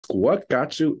what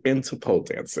got you into pole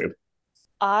dancing?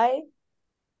 I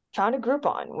found a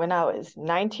Groupon when I was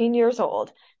 19 years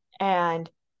old. And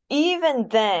even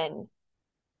then,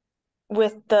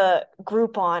 with the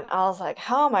Groupon, I was like,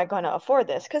 how am I going to afford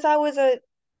this? Because I was a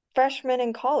freshman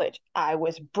in college. I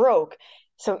was broke.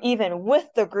 So even with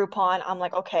the Groupon, I'm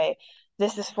like, okay,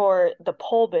 this is for the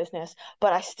pole business,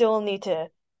 but I still need to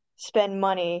spend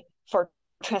money for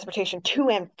transportation to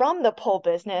and from the pole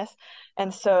business.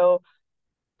 And so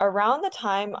around the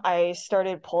time I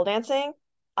started pole dancing,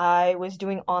 I was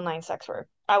doing online sex work.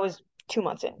 I was 2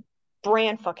 months in,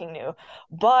 brand fucking new.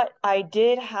 But I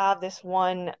did have this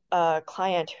one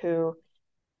client who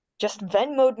just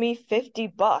Venmoed me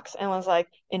 $50 and was like,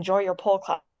 enjoy your pole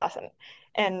class.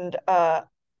 And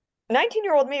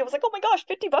 19-year-old me was like, oh my gosh,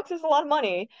 $50 is a lot of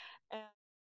money.